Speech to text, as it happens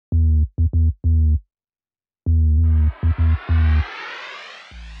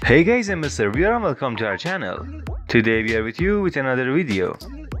Hey guys, I'm Mr. Viewer and welcome to our channel. Today we are with you with another video.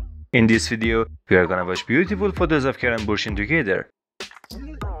 In this video, we are gonna watch beautiful photos of Kerem Bursin together.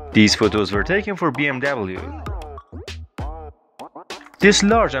 These photos were taken for BMW. This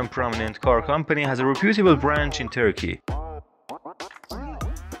large and prominent car company has a reputable branch in Turkey.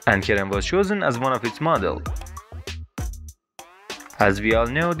 And Kerem was chosen as one of its models. As we all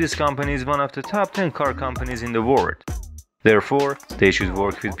know, this company is one of the top 10 car companies in the world. Therefore, they should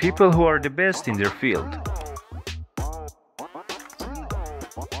work with people who are the best in their field.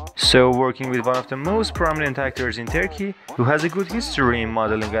 So, working with one of the most prominent actors in Turkey, who has a good history in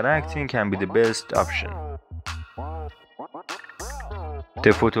modeling and acting, can be the best option.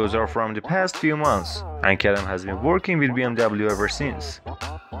 The photos are from the past few months, and Kerem has been working with BMW ever since.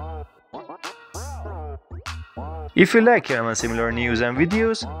 If you like Kerem and similar news and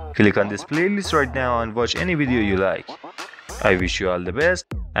videos, click on this playlist right now and watch any video you like. I wish you all the best,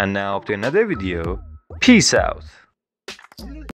 and now up to another video. Peace out!